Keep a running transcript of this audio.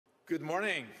Good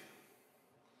morning,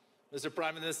 Mr.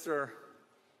 Prime Minister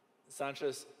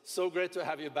Sánchez. So great to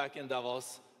have you back in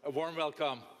Davos. A warm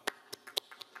welcome.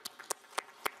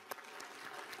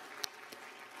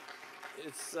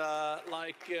 It's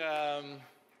like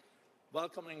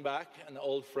welcoming back an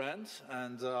old friend,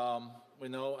 and we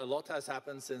know a lot has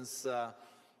happened since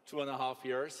 2.5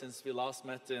 years since we last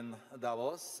met in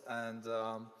Davos, and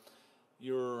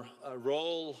your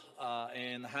role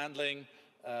in handling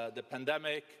the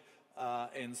pandemic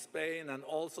in Spain and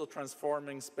also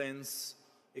transforming Spain's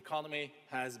economy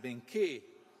has been key.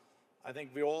 I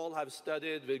think we all have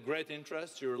studied with great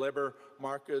interest your labor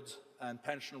market and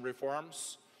pension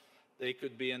reforms. They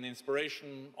could be an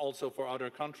inspiration also for other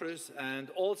countries, and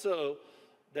also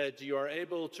that you are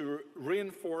able to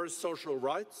reinforce social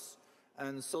rights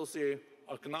and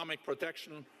socioeconomic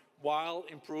protection while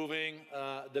improving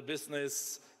the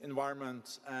business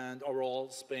environment and overall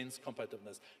Spain's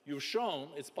competitiveness. You've shown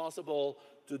it's possible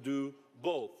to do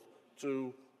both,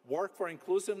 to work for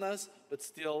inclusiveness but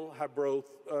still have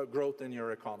growth in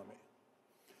your economy.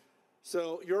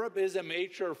 So Europe is a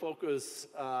major focus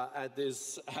at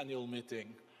this annual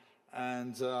meeting,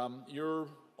 and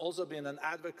you've also been an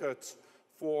advocate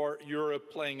for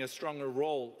Europe playing a stronger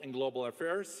role in global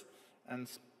affairs, and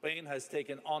Spain has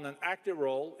taken on an active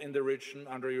role in the region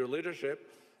under your leadership,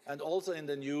 and also in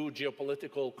the new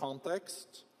geopolitical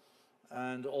context,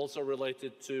 and also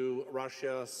related to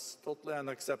Russia's totally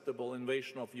unacceptable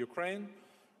invasion of Ukraine,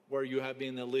 where you have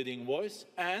been a leading voice.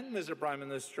 And, Mr. Prime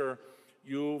Minister,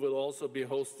 you will also be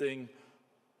hosting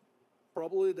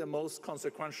probably the most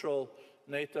consequential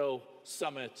NATO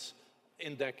summit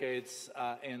in decades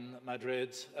in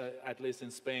Madrid, at least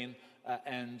in Spain,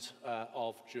 end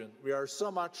of June. We are so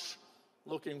much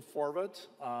looking forward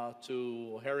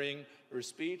to hearing your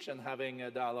speech and having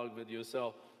a dialogue with you.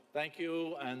 So thank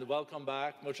you and welcome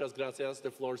back. Muchas gracias.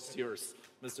 The floor is yours,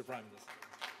 Mr. Prime Minister.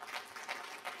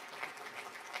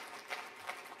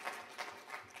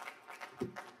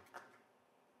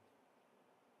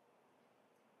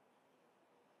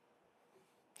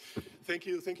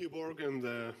 Thank you, Borg,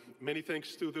 and many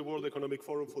thanks to the World Economic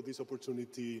Forum for this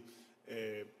opportunity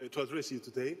to address you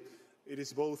today. It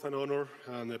is both an honor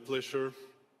and a pleasure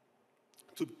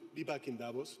to be back in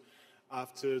Davos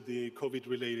after the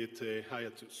COVID-related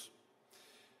hiatus.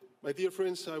 My dear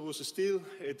friends, I was still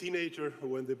a teenager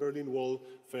when the Berlin Wall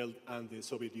fell and the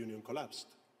Soviet Union collapsed.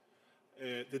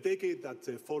 The decade that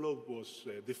followed was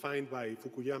defined by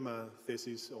Fukuyama's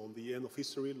thesis on the end of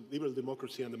history. Liberal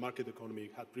democracy and the market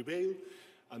economy had prevailed,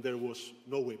 and there was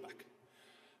no way back.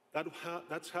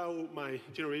 That's how my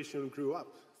generation grew up,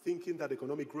 thinking that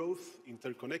economic growth,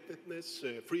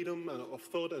 interconnectedness, freedom of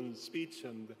thought and speech,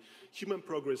 and human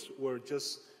progress were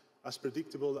just as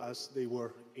predictable as they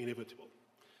were inevitable.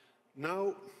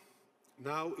 Now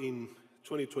in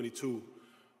 2022,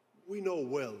 we know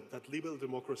well that liberal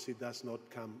democracy does not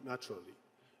come naturally.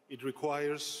 It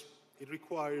requires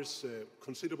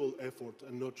considerable effort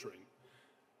and nurturing.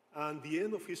 And the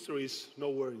end of history is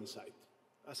nowhere in sight.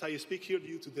 As I speak here to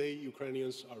you today,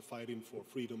 Ukrainians are fighting for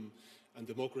freedom and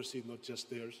democracy, not just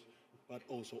theirs, but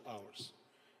also ours.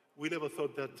 We never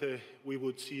thought that we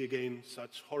would see again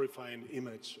such horrifying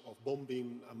image of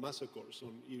bombing and massacres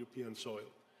on European soil.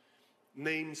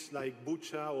 Names like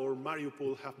Bucha or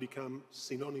Mariupol have become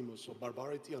synonymous of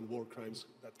barbarity and war crimes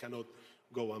that cannot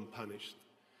go unpunished.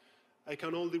 I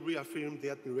can only reaffirm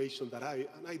the admiration that I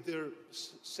dare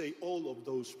say all of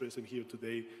those present here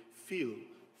today, feel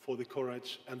for the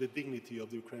courage and the dignity of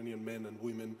the Ukrainian men and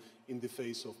women in the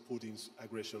face of Putin's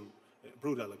aggression,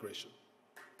 brutal aggression.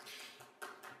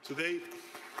 Today,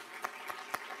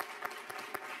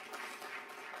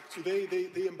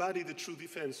 they embody the true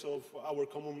defense of our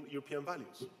common European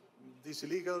values. This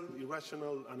illegal,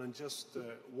 irrational, and unjust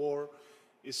war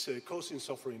is causing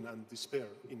suffering and despair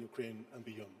in Ukraine and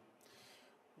beyond.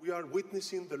 We are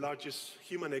witnessing the largest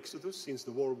human exodus since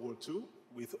the World War II,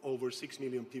 with over 6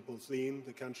 million people fleeing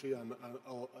the country and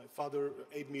further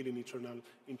 8 million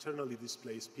internally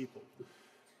displaced people.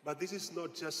 But this is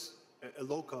not just a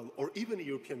local or even a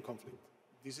European conflict.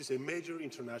 This is a major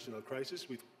international crisis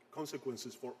with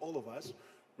consequences for all of us,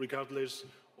 regardless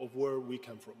of where we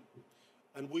come from.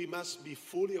 And we must be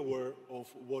fully aware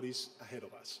of what is ahead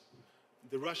of us.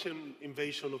 The Russian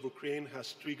invasion of Ukraine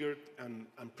has triggered an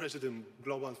unprecedented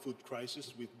global food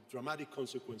crisis with dramatic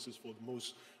consequences for the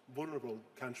most vulnerable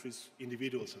countries,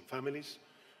 individuals and families.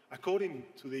 According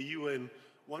to the UN,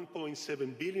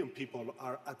 1.7 billion people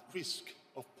are at risk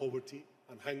of poverty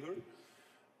and hunger.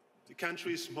 The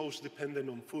countries most dependent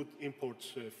on food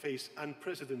imports face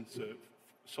unprecedented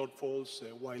shortfalls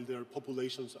while their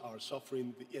populations are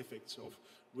suffering the effects of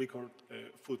record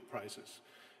food prices.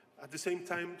 At the same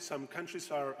time, some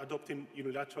countries are adopting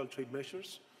unilateral trade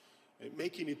measures,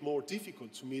 making it more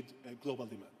difficult to meet global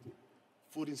demand.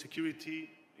 Food insecurity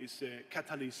is a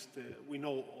catalyst, we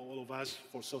know, all of us,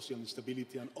 for social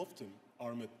instability and often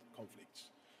armed conflicts.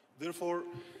 Therefore,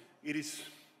 it is,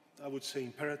 I would say,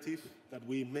 imperative that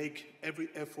we make every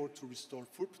effort to restore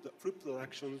food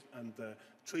production and the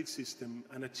trade system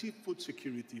and achieve food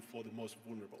security for the most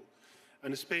vulnerable.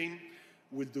 And Spain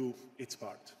will do its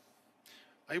part.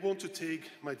 I want to take,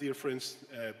 my dear friends,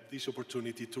 this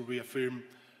opportunity to reaffirm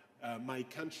my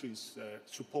country's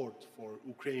support for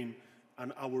Ukraine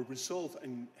and our resolve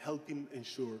in helping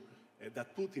ensure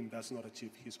that Putin does not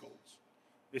achieve his goals.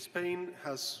 Spain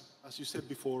has, as you said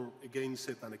before, again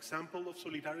set an example of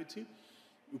solidarity.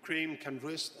 Ukraine can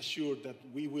rest assured that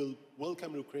we will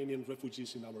welcome Ukrainian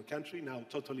refugees in our country, now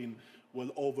totaling well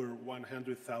over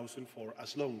 100,000 for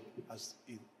as long as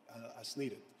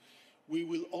needed. We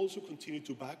will also continue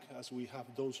to back, as we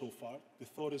have done so far, the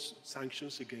thoughtless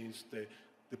sanctions against the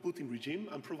Putin regime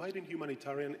and providing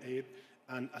humanitarian aid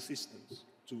and assistance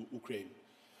to Ukraine.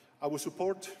 Our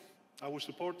support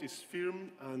is firm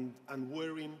and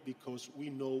unwavering because we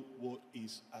know what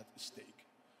is at stake.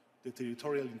 The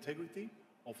territorial integrity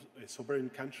of a sovereign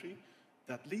country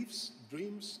that lives,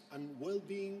 dreams, and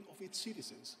well-being of its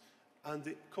citizens, and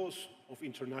the cause of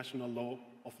international law,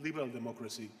 of liberal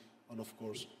democracy, and of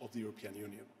course, of the European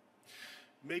Union.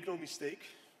 Make no mistake,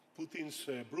 Putin's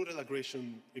brutal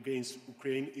aggression against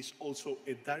Ukraine is also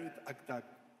a direct attack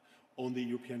on the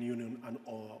European Union and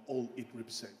all it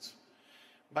represents.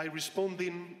 By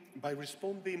responding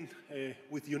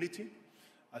with unity,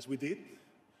 as we did,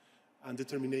 and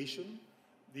determination,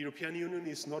 the European Union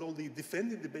is not only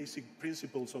defending the basic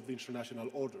principles of the international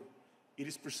order, it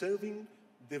is preserving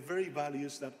the very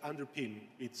values that underpin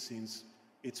it since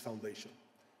its foundation.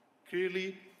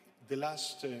 Clearly, the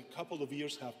last couple of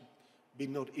years have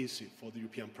been not easy for the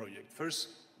European project. First,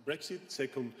 Brexit.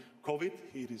 Second, COVID.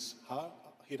 Hit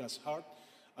us hard.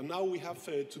 And now we have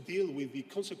to deal with the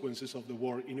consequences of the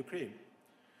war in Ukraine.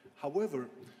 However,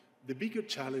 the bigger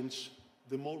challenge,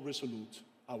 the more resolute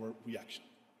our reaction.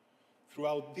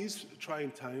 Throughout these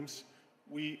trying times,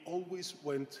 we always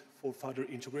went for further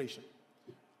integration,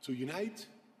 to unite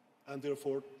and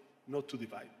therefore not to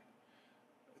divide,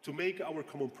 to make our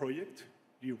common project,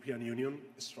 the European Union,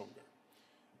 stronger.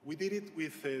 We did it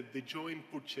with the joint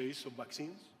purchase of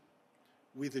vaccines,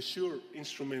 with a sure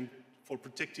instrument for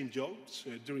protecting jobs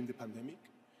during the pandemic,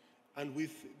 and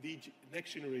with the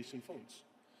Next Generation funds.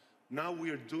 Now we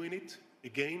are doing it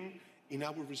again in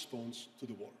our response to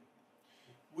the war,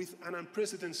 with an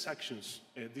unprecedented sanctions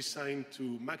designed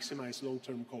to maximize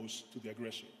long-term costs to the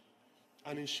aggressor,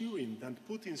 and ensuring that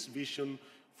Putin's vision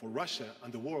for Russia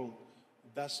and the world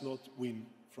does not win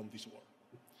from this war.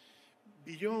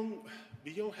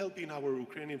 Beyond helping our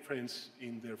Ukrainian friends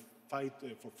in their fight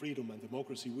for freedom and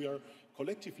democracy, we are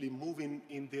collectively moving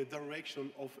in the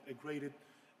direction of a greater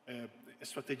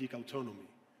strategic autonomy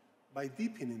by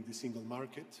deepening the single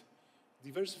market,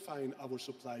 diversifying our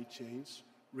supply chains,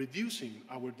 reducing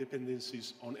our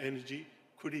dependencies on energy,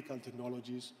 critical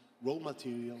technologies, raw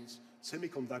materials,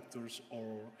 semiconductors,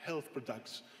 or health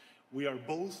products. We are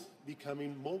both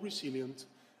becoming more resilient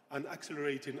and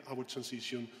accelerating our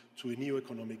transition to a new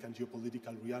economic and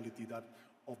geopolitical reality that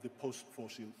of the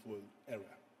post-fossil fuel era.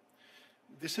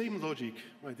 The same logic,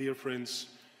 my dear friends,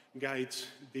 guides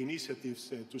the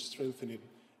initiatives to strengthen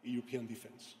European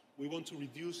defense. We want to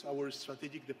reduce our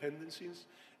strategic dependencies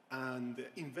and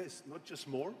invest not just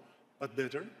more, but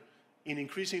better, in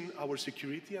increasing our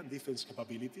security and defense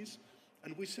capabilities.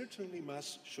 And we certainly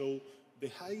must show the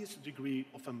highest degree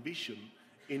of ambition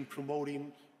in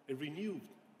promoting a renewed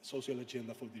social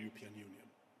agenda for the European Union.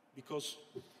 Because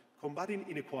combating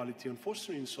inequality and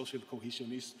fostering social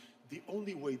cohesion is the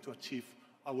only way to achieve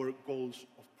our goals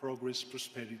of progress,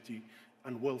 prosperity,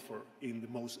 and welfare in the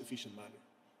most efficient manner.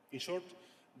 In short,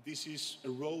 this is a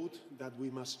road that we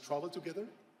must travel together,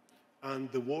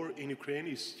 and the war in Ukraine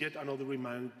is yet another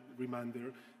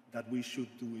reminder that we should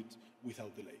do it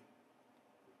without delay.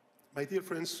 My dear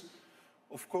friends,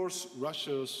 of course,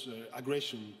 Russia's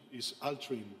aggression is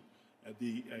altering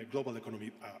the global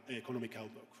economic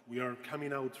outlook. We are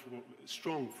coming out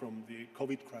strong from the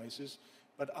COVID crisis,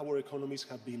 but our economies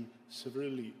have been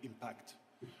severely impacted.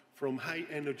 From high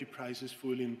energy prices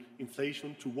fueling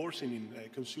inflation to worsening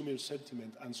consumer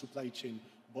sentiment and supply chain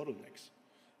bottlenecks.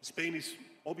 Spain is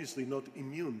obviously not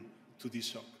immune to this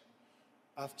shock.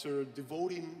 After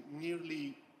devoting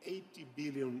nearly 80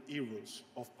 billion euros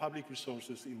of public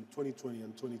resources in 2020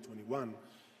 and 2021,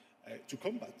 to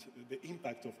combat the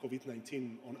impact of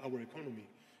COVID-19 on our economy,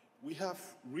 we have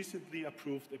recently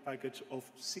approved a package of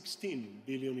 16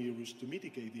 billion euros to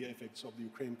mitigate the effects of the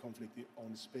Ukraine conflict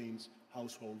on Spain's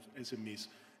households, SMEs,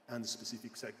 and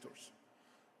specific sectors.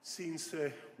 Since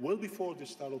well before the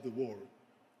start of the war,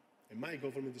 my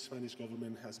government, the Spanish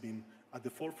government, has been at the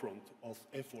forefront of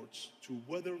efforts to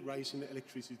weather rising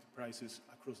electricity prices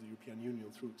across the European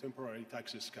Union through temporary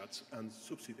taxes cuts and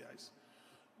subsidies.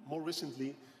 More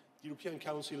recently, the European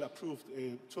Council approved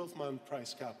a 12-month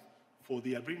price cap for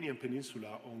the Iberian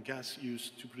Peninsula on gas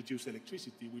used to produce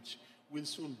electricity, which will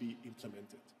soon be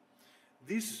implemented.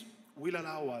 This will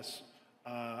allow us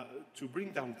to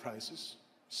bring down prices,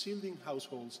 shielding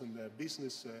households and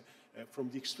business from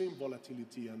the extreme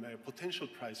volatility and potential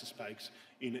price spikes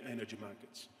in energy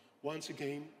markets. Once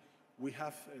again, we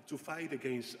have to fight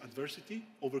against adversity,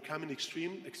 overcoming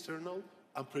extreme, external,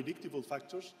 unpredictable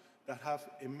factors that have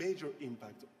a major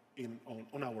impact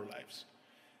on our lives.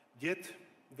 Yet,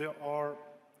 there are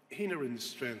inherent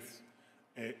strengths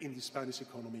in the Spanish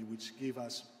economy which give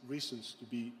us reasons to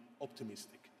be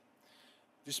optimistic.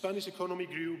 The Spanish economy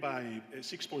grew by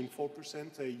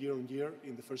 6.4% year on year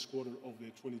in the first quarter of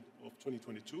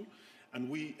 2022, and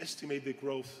we estimate the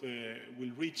growth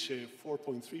will reach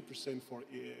 4.3% for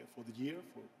the year,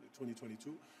 for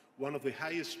 2022, one of the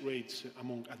highest rates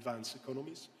among advanced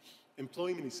economies.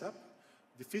 Employment is up,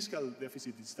 the fiscal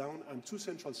deficit is down, and two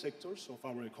central sectors of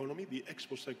our economy, the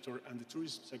export sector and the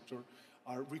tourism sector,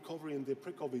 are recovering the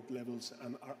pre-COVID levels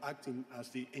and are acting as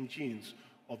the engines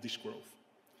of this growth.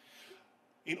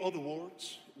 In other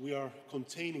words, we are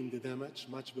containing the damage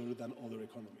much better than other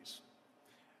economies.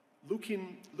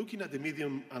 Looking at the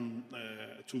medium and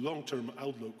to long-term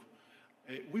outlook,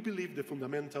 we believe the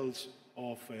fundamentals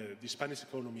of the Spanish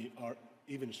economy are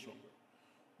even stronger.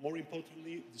 More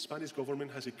importantly, the Spanish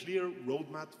government has a clear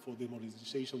roadmap for the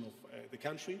modernization of the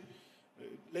country.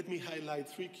 Let me highlight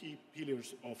three key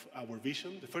pillars of our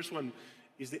vision. The first one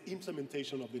is the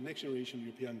implementation of the Next Generation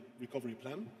European Recovery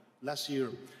Plan. Last year,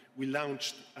 we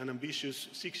launched an ambitious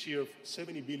 6-year,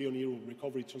 70 billion euro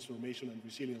recovery, transformation and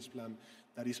resilience plan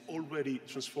that is already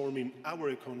transforming our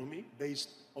economy based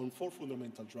on 4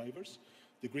 fundamental drivers: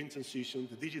 the green transition,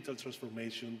 the digital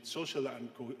transformation, social and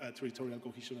territorial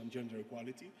cohesion, and gender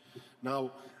equality.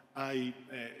 Now, I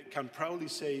can proudly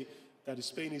say that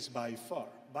Spain is by far,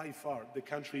 the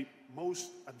country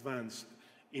most advanced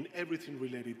in everything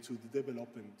related to the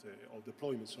development or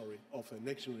deployment, of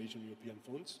Next Generation European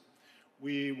funds.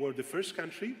 We were the first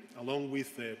country, along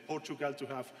with Portugal, to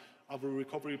have our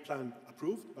recovery plan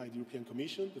approved by the European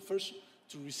Commission, the first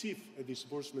to receive a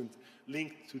disbursement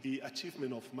linked to the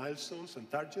achievement of milestones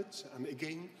and targets, and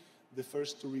again, the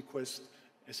first to request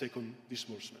a second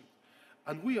disbursement.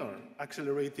 And we are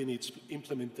accelerating its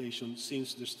implementation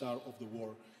since the start of the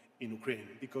war in Ukraine,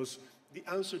 because the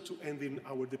answer to ending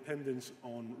our dependence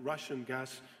on Russian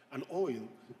gas and oil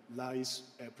lies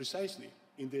precisely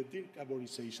in the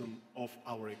decarbonization of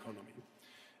our economy.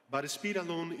 But speed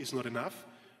alone is not enough.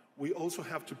 We also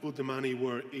have to put the money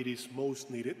where it is most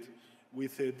needed.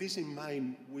 With this in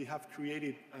mind, we have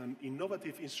created an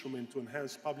innovative instrument to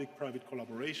enhance public-private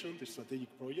collaboration, the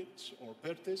strategic projects, or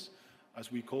PERTEs,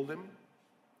 as we call them.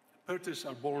 PERTEs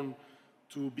are born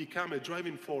to become a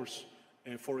driving force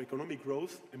for economic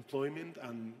growth, employment,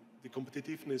 and the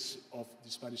competitiveness of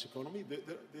the Spanish economy.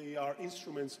 They are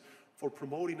instruments for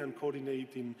promoting and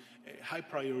coordinating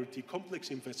high-priority, complex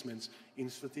investments in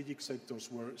strategic sectors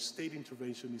where state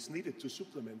intervention is needed to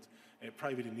supplement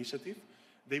private initiative.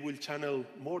 They will channel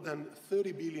more than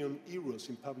 30 billion euros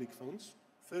in public funds,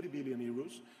 30 billion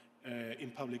euros in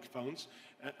public funds,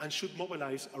 and should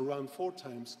mobilize around 4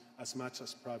 times as much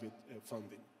as private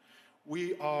funding.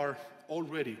 We have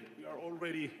already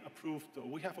approved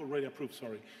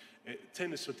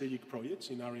 10 strategic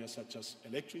projects in areas such as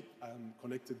electric and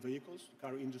connected vehicles. The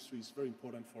car industry is very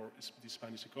important for the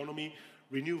Spanish economy,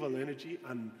 renewable energy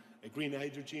and green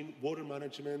hydrogen, water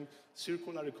management,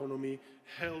 circular economy,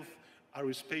 health,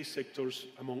 aerospace sectors,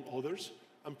 among others.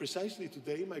 And precisely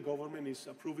today, my government is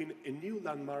approving a new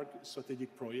landmark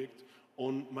strategic project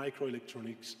on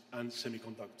microelectronics and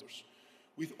semiconductors.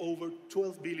 With over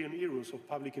 12 billion euros of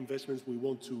public investments, we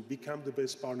want to become the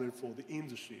best partner for the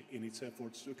industry in its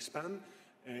efforts to expand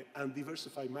and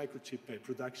diversify microchip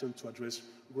production to address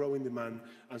growing demand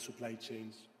and supply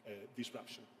chains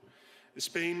disruption.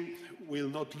 Spain will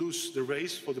not lose the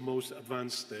race for the most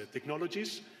advanced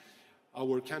technologies.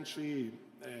 Our country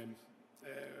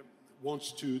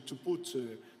wants to put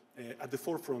at the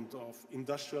forefront of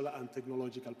industrial and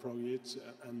technological projects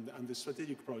and the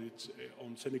strategic projects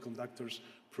on semiconductors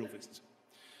prove it.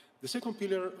 The second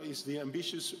pillar is the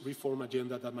ambitious reform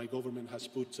agenda that my government has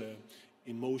put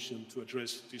in motion to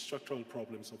address the structural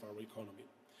problems of our economy.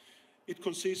 It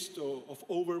consists of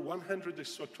over 100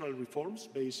 structural reforms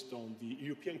based on the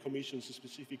European Commission's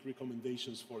specific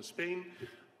recommendations for Spain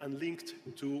and linked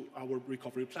to our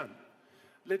recovery plan.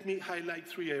 Let me highlight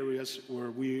three areas where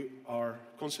we are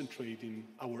concentrating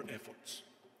our efforts.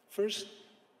 First,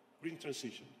 green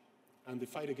transition and the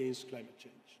fight against climate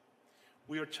change.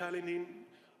 We are channeling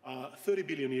 30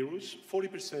 billion euros,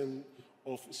 40%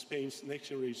 of Spain's next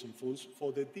generation funds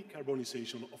for the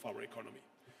decarbonization of our economy.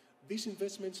 These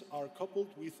investments are coupled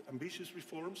with ambitious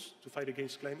reforms to fight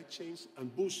against climate change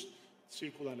and boost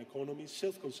circular economy,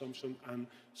 self-consumption and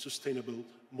sustainable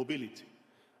mobility.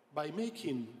 By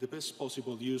making the best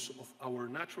possible use of our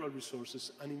natural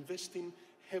resources and investing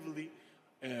heavily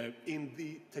in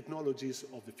the technologies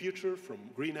of the future, from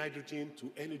green hydrogen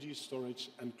to energy storage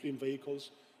and clean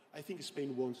vehicles, I think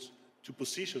Spain wants to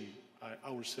position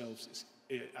ourselves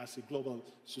as a global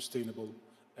sustainable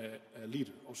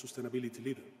leader or sustainability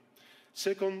leader.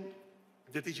 Second,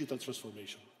 the digital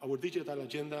transformation. Our digital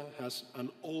agenda has an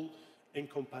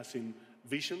all-encompassing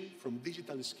vision, from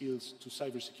digital skills to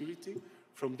cybersecurity,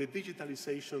 from the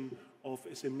digitalization of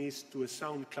SMEs to a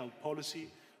sound cloud policy,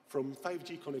 from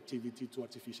 5G connectivity to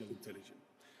artificial intelligence.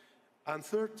 And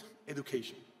third,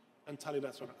 education and talent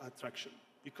attraction.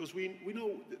 Because we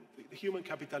know the human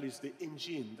capital is the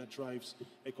engine that drives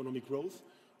economic growth.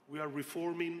 We are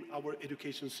reforming our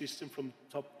education system from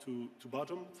top to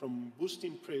bottom, from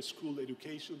boosting preschool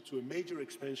education to a major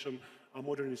expansion and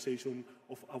modernization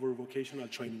of our vocational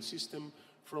training system,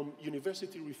 from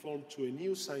university reform to a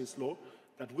new science law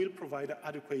that will provide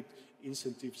adequate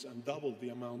incentives and double the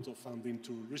amount of funding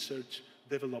to research,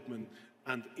 development,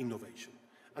 and innovation.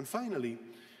 And finally,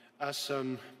 as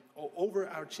an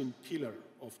overarching pillar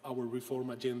of our reform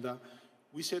agenda,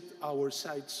 we set our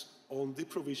sights on the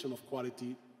provision of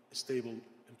quality, stable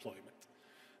employment.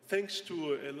 Thanks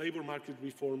to a labor market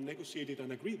reform negotiated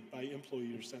and agreed by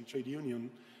employers and trade unions,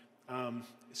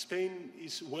 Spain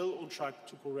is well on track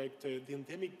to correct the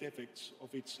endemic defects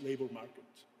of its labor market,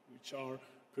 which are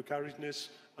precariousness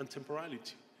and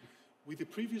temporality. With the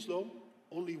previous law,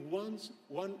 only one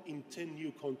in 10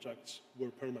 new contracts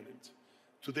were permanent.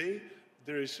 Today,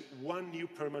 there is one new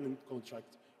permanent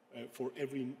contract for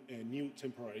every new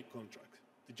temporary contract.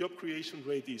 The job creation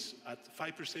rate is at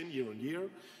 5% year on year.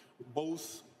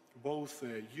 Both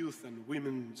youth and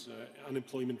women's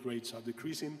unemployment rates are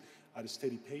decreasing at a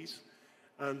steady pace.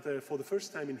 And for the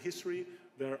first time in history,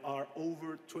 there are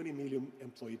over 20 million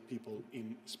employed people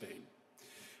in Spain.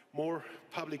 More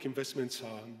public investments,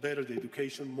 better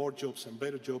education, more jobs and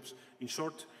better jobs. In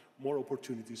short, more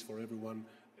opportunities for everyone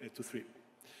to thrive.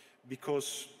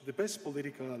 Because the best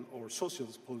political or social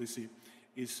policy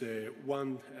is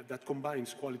one that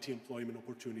combines quality employment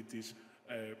opportunities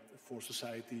for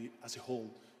society as a whole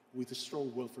with a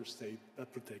strong welfare state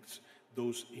that protects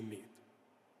those in need.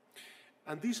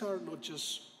 And these are not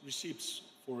just receipts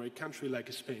for a country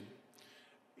like Spain.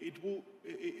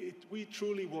 We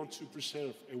truly want to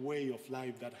preserve a way of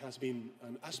life that has been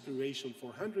an aspiration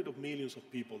for hundreds of millions of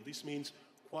people. This means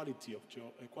quality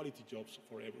jobs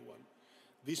for everyone.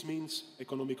 This means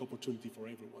economic opportunity for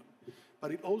everyone. But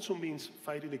it also means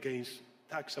fighting against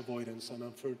tax avoidance and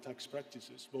unfair tax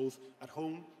practices, both at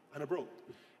home and abroad.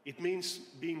 It means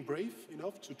being brave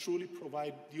enough to truly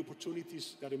provide the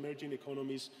opportunities that emerging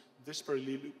economies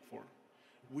desperately look for.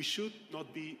 We should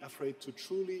not be afraid to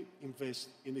truly invest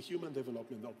in the human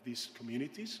development of these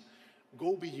communities,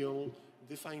 go beyond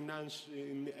the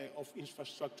financing of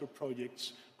infrastructure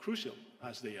projects, crucial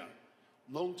as they are.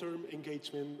 Long-term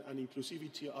engagement and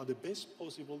inclusivity are the best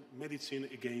possible medicine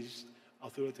against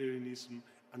authoritarianism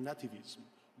and nativism,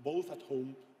 both at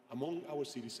home, among our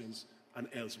citizens, and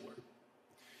elsewhere.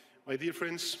 My dear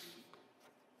friends,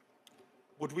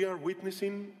 what we are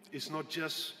witnessing is not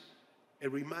just a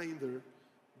reminder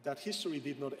that history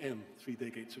did not end 3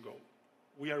 decades ago.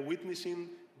 We are witnessing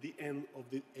the end of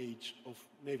the age of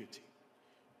naivety.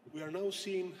 We are now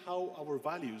seeing how our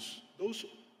values, those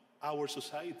our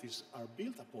societies are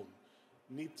built upon,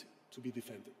 need to be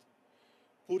defended.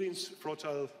 Putin's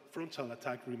frontal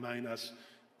attack reminds us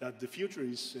that the future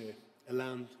is a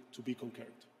land to be conquered.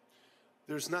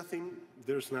 There's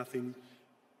nothing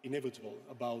inevitable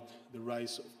about the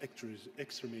rise of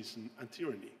extremism and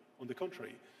tyranny. On the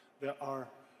contrary,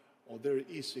 there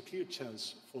is a clear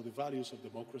chance for the values of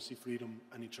democracy, freedom,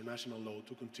 and international law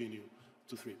to continue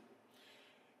to thrive.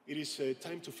 It is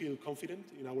time to feel confident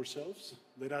in ourselves.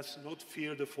 Let us not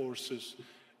fear the forces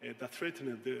that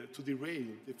threaten to derail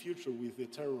the future with the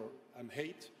terror and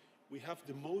hate. We have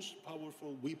the most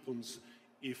powerful weapons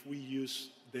if we use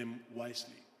them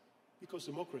wisely. Because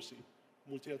democracy,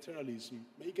 multilateralism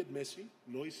may get messy,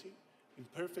 noisy,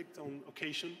 imperfect on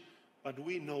occasion, but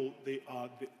we know they are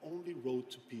the only road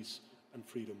to peace and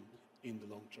freedom in the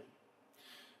long term.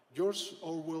 George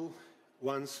Orwell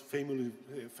once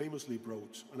famously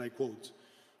wrote, and I quote,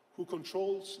 "Who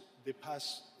controls the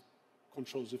past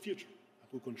controls the future.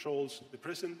 Who controls the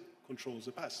present controls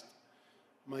the past."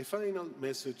 My final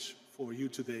message for you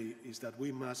today is that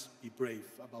we must be brave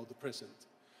about the present,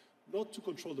 not to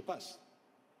control the past,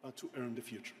 but to earn the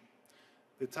future.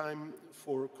 The time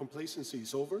for complacency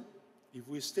is over. If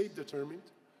we stay determined,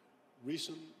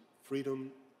 reason,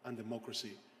 freedom, and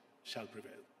democracy shall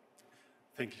prevail.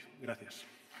 Thank you. Gracias.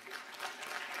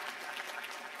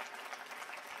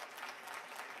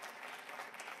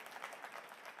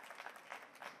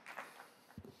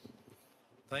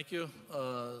 Thank you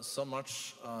so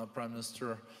much, Prime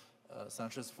Minister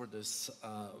Sanchez, for this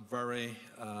very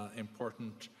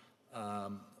important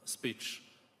speech.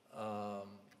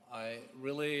 I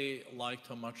really liked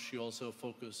how much you also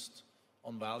focused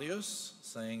on values,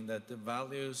 saying that the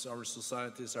values our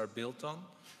societies are built on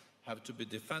have to be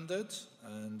defended,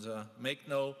 and make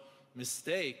no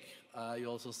mistake, you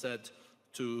also said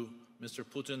to Mr.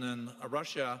 Putin and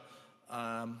Russia,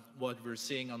 what we're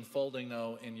seeing unfolding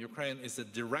now in Ukraine is a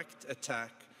direct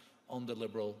attack on the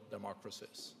liberal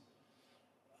democracies.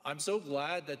 I'm so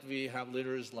glad that we have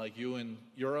leaders like you in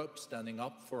Europe standing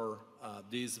up for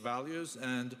these values,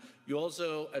 and you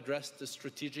also addressed the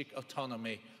strategic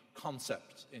autonomy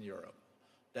concept in Europe.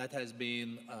 That has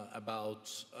been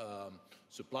about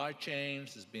supply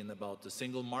chains, it's been about the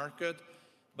single market,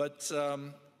 but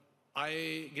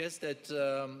I guess that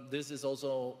this is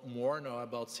also more now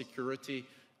about security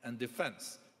and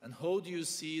defense. And how do you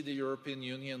see the European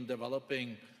Union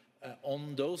developing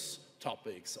on those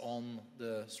topics, on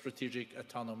the strategic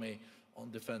autonomy,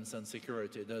 on defense and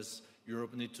security? Does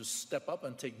Europe need to step up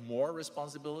and take more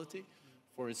responsibility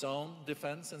for its own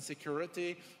defense and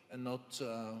security, and not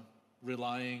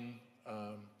relying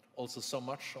also so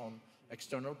much on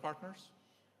external partners?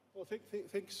 Well,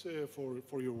 thanks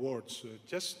for your words.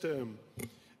 Just a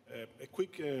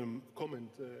quick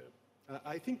comment.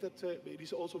 I think that it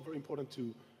is also very important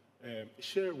to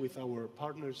share with our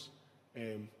partners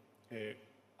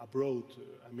abroad,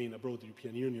 abroad the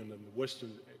European Union and the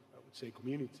Western, I would say,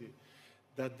 community,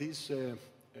 that this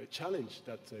challenge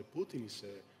that Putin is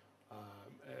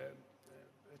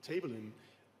tabling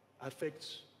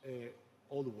affects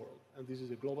all the world. And this is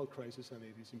a global crisis, and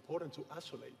it is important to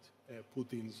isolate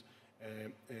Putin's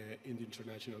in the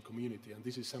international community. And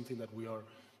this is something that we are,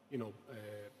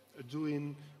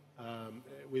 doing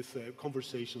with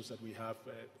conversations that we have,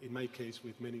 in my case,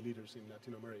 with many leaders in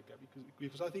Latin America,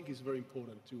 because I think it's very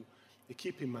important to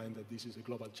keep in mind that this is a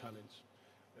global challenge.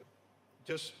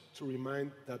 Just to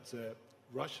remind that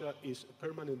Russia is a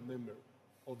permanent member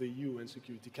of the UN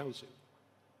Security Council.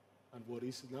 And what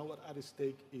is now at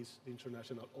stake is the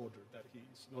international order that he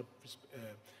is not,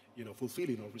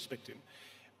 fulfilling or respecting.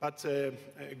 But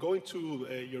going to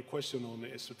your question on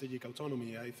strategic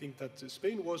autonomy, I think that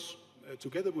Spain was,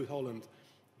 together with Holland,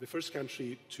 the first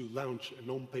country to launch a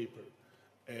non-paper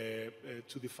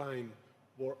to define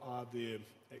what are the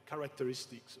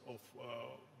characteristics of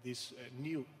this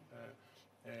new,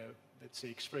 let's say,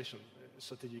 expression,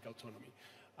 strategic autonomy.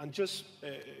 And just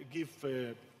give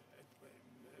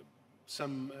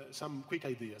some quick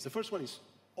ideas. The first one is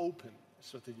open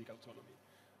strategic autonomy.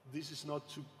 This is not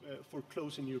to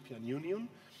foreclose in European Union,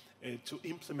 to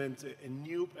implement a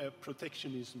new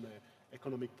protectionism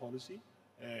economic policy.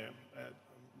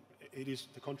 It is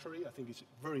the contrary. I think it's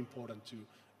very important to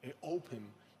open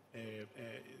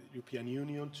European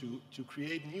Union to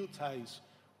create new ties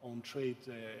on trade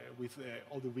with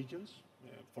other regions.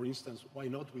 For instance, why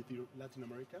not with Latin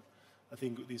America? I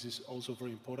think this is also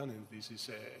very important, and this is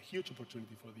a huge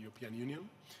opportunity for the European Union.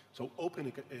 So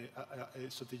open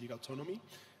strategic autonomy.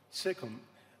 Second,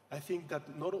 I think that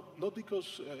not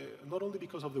only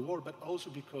because of the war, but also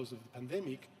because of the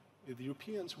pandemic, the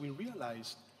Europeans, we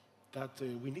realized that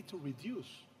we need to reduce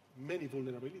many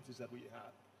vulnerabilities that we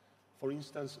have. For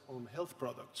instance, on health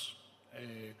products.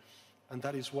 And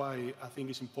that is why I think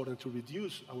it's important to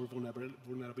reduce our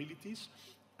vulnerabilities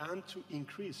and to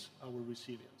increase our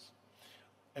resilience.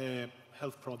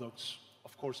 Health products,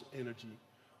 of course, energy,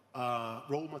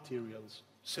 raw materials,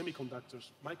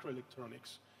 semiconductors,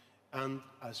 microelectronics, and,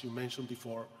 as you mentioned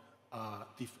before,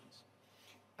 defense.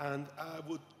 And I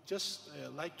would just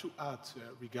like to add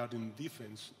regarding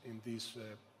defense in this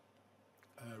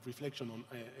reflection on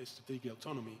strategic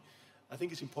autonomy, I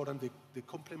think it's important the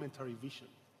complementary vision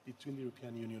between the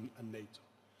European Union and NATO.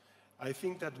 I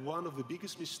think that one of the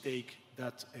biggest mistakes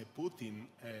that Putin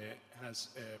has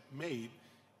made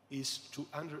is to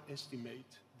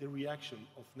underestimate the reaction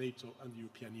of NATO and the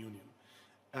European Union.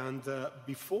 And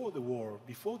before the war,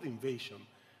 before the invasion,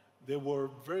 there were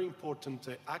very important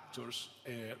actors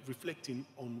reflecting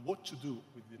on what to do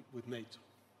with NATO.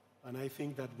 And I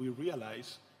think that we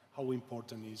realize how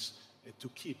important it is to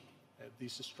keep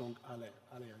this strong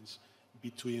alliance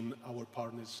between our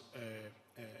partners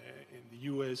in the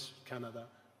US, Canada,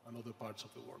 and other parts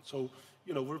of the world. So,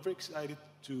 you know, we're very excited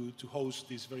to host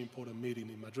this very important meeting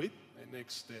in Madrid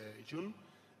next June,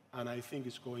 and I think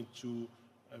it's going to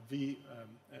be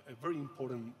a very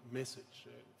important message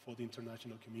for the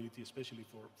international community, especially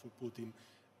for Putin,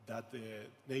 that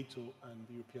NATO and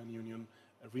the European Union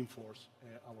reinforce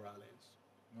our alliance.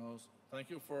 No, thank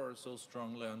you for so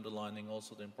strongly underlining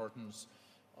also the importance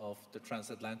of the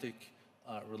transatlantic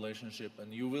relationship.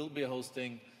 And you will be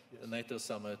hosting the NATO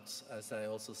summit, as I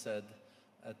also said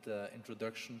at the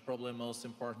introduction, probably the most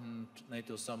important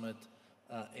NATO summit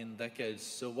in decades.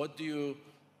 So what do you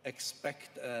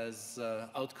expect as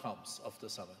outcomes of the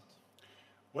summit?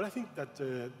 Well, I think that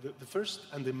the first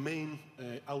and the main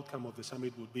outcome of the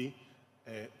summit would be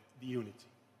the unity.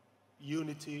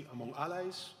 Unity among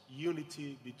allies,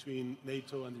 unity between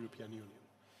NATO and the European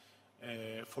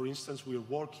Union. For instance, we are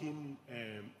working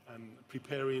and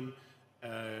preparing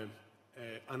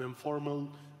an informal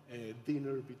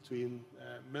dinner between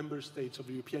member states of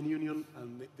the European Union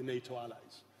and the NATO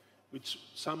allies, which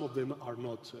some of them are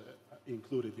not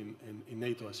included in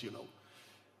NATO, as you know.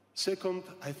 Second,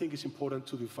 I think it's important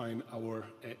to define our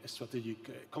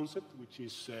strategic concept, which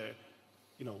is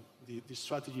you know, the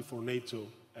strategy for NATO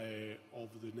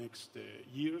over the next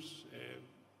years.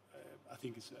 I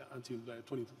think it's until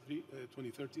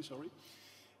 2030, sorry.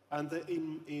 And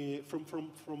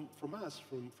from us,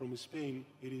 from Spain,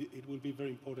 it will be very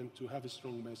important to have a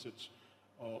strong message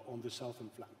on the southern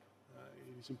flank.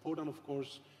 It is important, of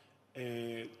course,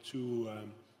 to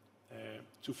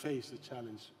face the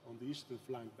challenge on the eastern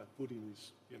flank that Putin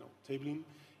is, you know, tabling.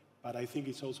 But I think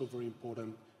it's also very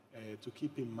important to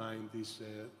keep in mind this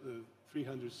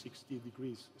 360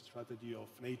 degrees strategy of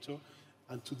NATO,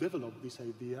 and to develop this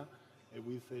idea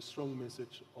with a strong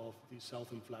message of the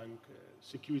southern flank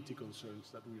security concerns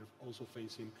that we are also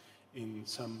facing in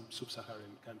some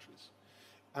sub-Saharan countries.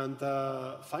 And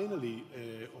finally,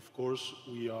 of course,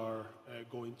 we are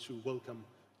going to welcome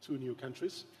 2 new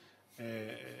countries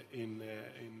in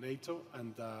NATO,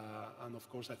 and of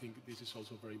course, I think this is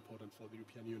also very important for the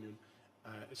European Union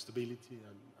stability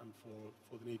and for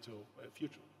the NATO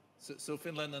future. So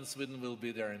Finland and Sweden will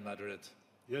be there in Madrid?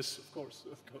 Yes, of course,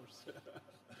 of course.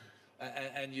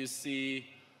 And you see,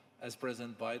 as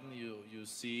President Biden, you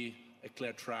see a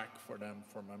clear track for them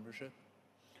for membership?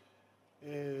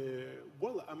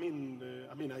 Well, I mean,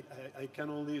 I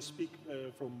can only speak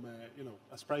from, you know,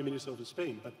 as Prime Minister of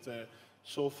Spain, but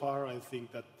so far I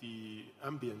think that the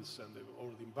ambience and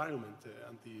or the environment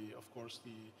and of course,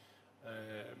 the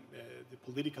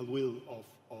political will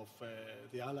of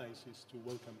the allies is to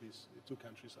welcome these 2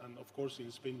 countries. And of course,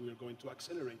 in Spain, we are going to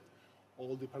accelerate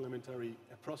all the parliamentary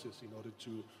process in order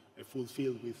to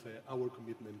fulfill with our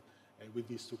commitment with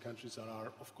these 2 countries that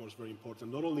are, of course, very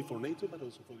important, not only for NATO, but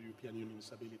also for the European Union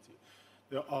stability.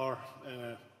 There are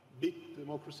big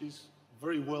democracies,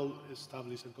 very well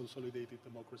established and consolidated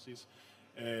democracies,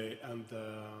 and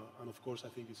of course, I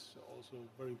think it's also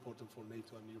very important for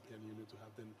NATO and the European Union to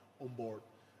have them on board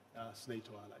as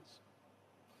NATO allies.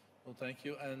 Well, thank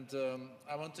you. And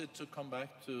I wanted to come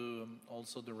back to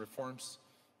also the reforms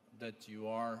that you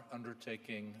are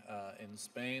undertaking in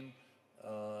Spain.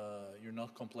 You're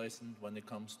not complacent when it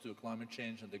comes to climate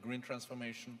change and the green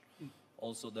transformation,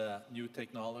 also the new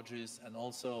technologies, and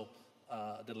also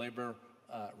the labor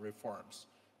reforms.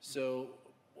 So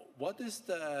what is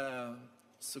the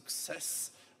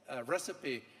success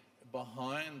recipe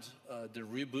behind the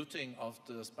rebooting of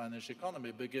the Spanish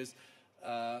economy? Because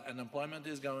unemployment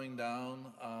is going down,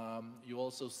 you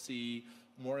also see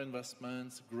more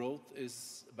investments, growth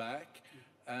is back,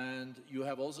 and you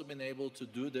have also been able to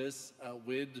do this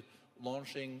with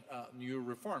launching new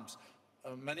reforms.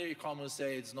 Many economists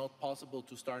say it's not possible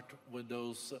to start with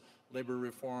those labor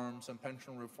reforms and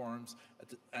pension reforms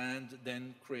and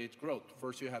then create growth.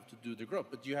 First you have to do the growth,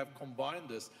 but you have combined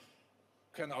this.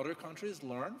 Can other countries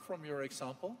learn from your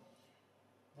example?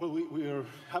 Well, we are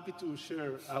happy to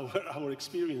share our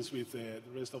experience with the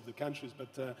rest of the countries,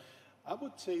 but I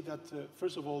would say that,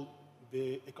 first of all,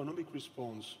 the economic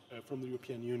response from the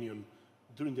European Union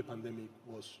during the pandemic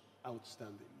was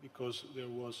outstanding, because there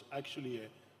was actually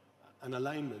an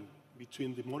alignment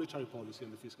between the monetary policy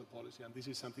and the fiscal policy. And this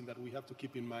is something that we have to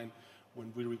keep in mind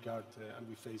when we regard and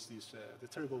we face these, the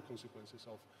terrible consequences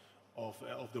of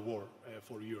the war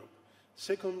for Europe.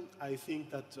 Second, I think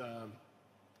that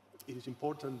it is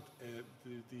important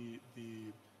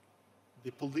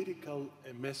the political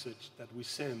message that we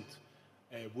send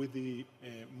with the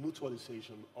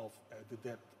mutualization of the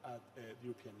debt at the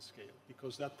European scale,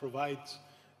 because that provides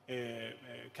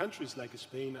countries like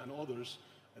Spain and others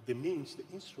the means, the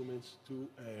instruments to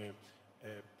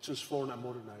transform and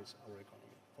modernize our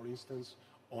economy. For instance,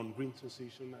 on green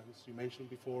transition, as you mentioned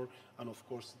before, and of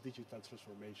course, digital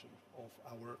transformation of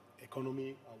our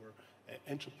economy, our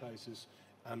enterprises,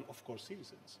 and of course,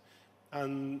 citizens.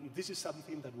 And this is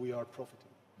something that we are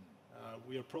profiting.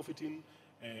 We are profiting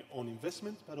on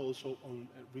investment, but also on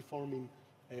reforming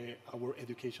our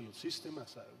educational system,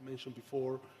 as I mentioned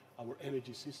before, our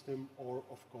energy system, or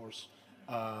of course,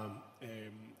 I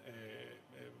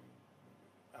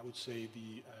would say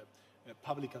the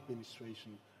public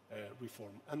administration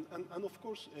reform, and of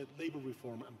course labor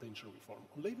reform and pension reform.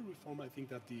 On labor reform, I think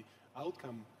that the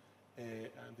outcome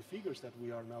and the figures that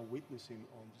we are now witnessing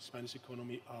on the Spanish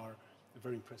economy are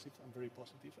very impressive and very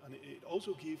positive, and it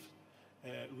also gives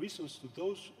reasons to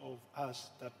those of us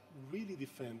that really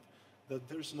defend that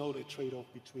there's not a trade-off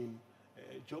between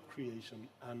job creation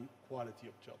and quality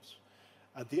of jobs.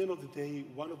 At the end of the day,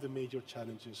 one of the major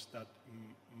challenges that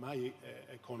my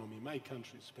economy, my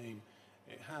country, Spain,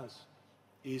 has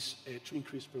is to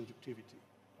increase productivity.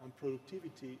 And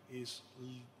productivity is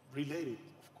related,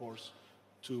 of course,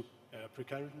 to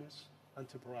precariousness and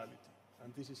temporality.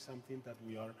 And this is something that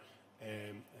we are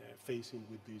facing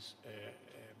with this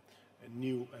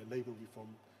new labor reform,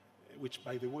 which,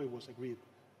 by the way, was agreed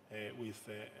with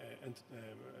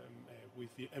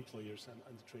the employers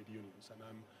and the trade unions. And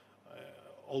I'm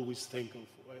always thankful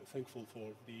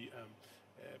for the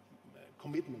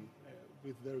commitment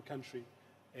with their country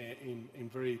in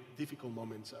very difficult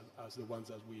moments as the ones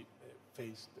that we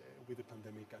faced with the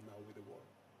pandemic and now with the war.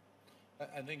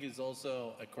 I think it's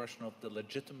also a question of the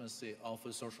legitimacy of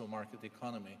a social market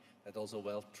economy that also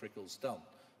wealth trickles down,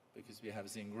 because we have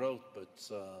seen growth, but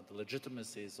the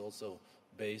legitimacy is also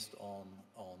based on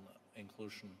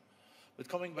inclusion. But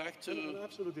coming back to... No,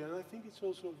 absolutely, and I think it's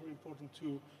also very important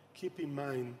to keep in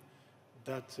mind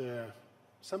that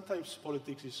sometimes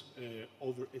politics is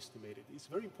overestimated. It's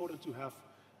very important to have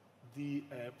the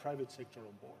private sector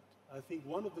on board. I think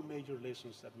one of the major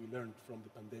lessons that we learned from the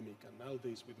pandemic and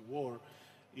nowadays with the war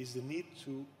is the need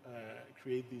to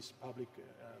create this public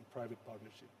and private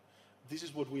partnership. This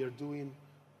is what we are doing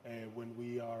when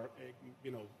we are,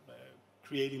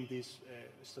 creating these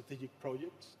strategic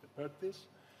projects, the PERTES,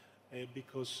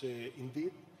 because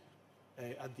indeed,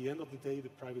 at the end of the day, the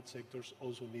private sectors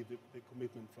also need the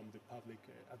commitment from the public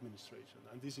administration.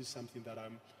 And this is something that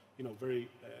I'm very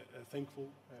thankful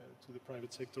to the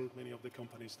private sector, many of the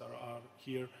companies that are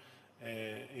here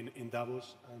in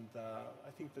Davos. And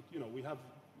I think that, we have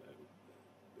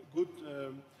good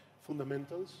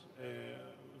fundamentals,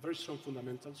 very strong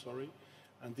fundamentals, sorry.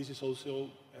 And this is also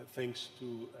thanks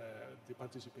to the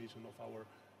participation of our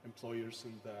employers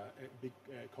and big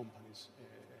companies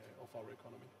of our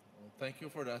economy. Well, thank you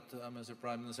for that, Mr.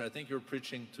 Prime Minister. I think you're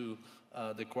preaching to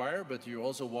the choir, but you're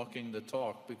also walking the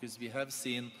talk, because we have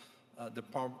seen the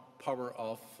power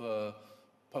of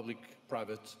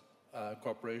public-private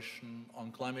cooperation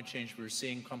on climate change. We're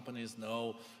seeing companies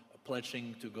now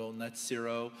pledging to go net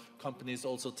zero, companies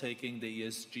also taking the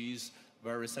ESGs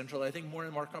very central. I think more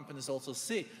and more companies also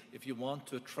see, if you want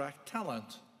to attract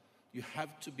talent, you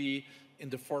have to be in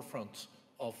the forefront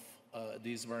of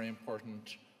these very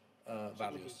important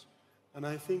values. And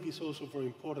I think it's also very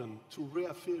important to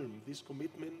reaffirm this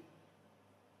commitment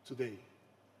today,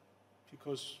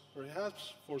 because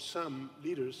perhaps for some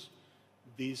leaders,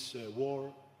 this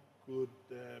war could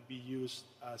be used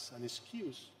as an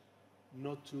excuse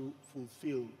not to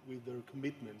fulfill with their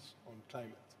commitments on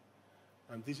climate.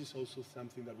 And this is also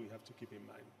something that we have to keep in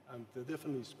mind. And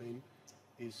definitely Spain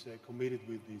is committed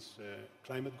with these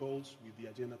climate goals, with the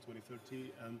Agenda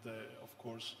 2030, and of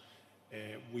course,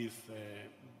 with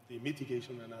the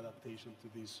mitigation and adaptation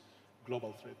to this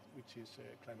global threat, which is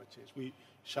climate change. We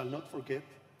shall not forget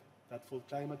that for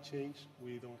climate change,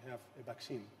 we don't have a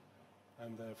vaccine.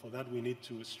 And for that, we need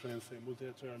to strengthen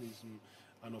multilateralism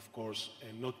and, of course,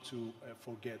 not to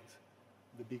forget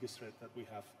the biggest threat that we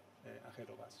have ahead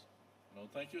of us. Well,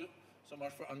 thank you so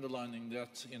much for underlining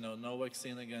that, no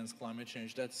vaccine against climate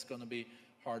change. That's going to be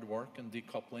hard work, and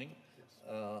decoupling,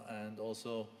 yes. And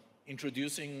also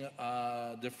introducing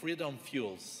the freedom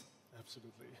fuels.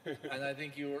 Absolutely. And I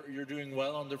think you're doing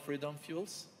well on the freedom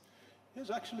fuels. Yes,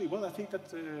 actually, well, I think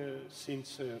that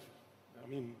since, I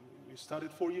mean, we started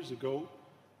 4 years ago,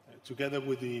 together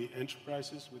with the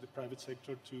enterprises, with the private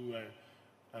sector, to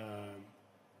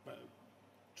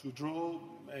draw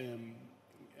and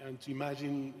to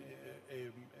imagine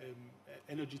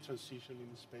energy transition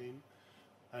in Spain.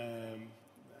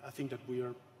 I think that we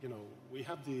are, you know, we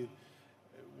have the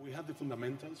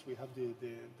fundamentals, we have the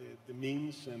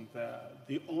means, and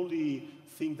the only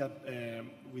thing that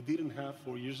we didn't have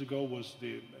 4 years ago was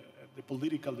the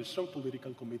strong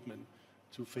political commitment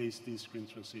to face this green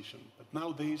transition. But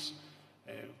nowadays,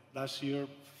 last year,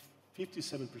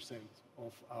 57%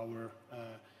 of our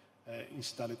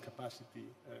installed capacity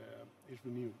is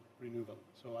renewable.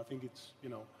 So I think it's, you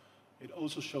know, it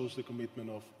also shows the commitment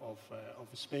of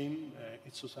Spain,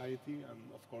 its society,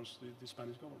 and of course the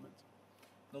Spanish government.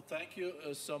 No, thank you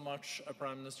so much,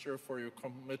 Prime Minister, for your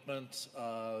commitment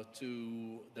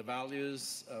to the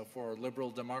values for liberal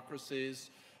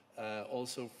democracies,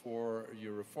 also for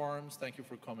your reforms. Thank you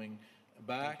for coming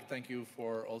back. Thank you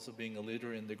for also being a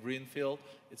leader in the green field.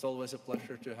 It's always a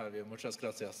pleasure to have you. Muchas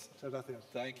gracias. Muchas gracias.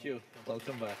 Thank you.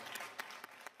 Welcome back.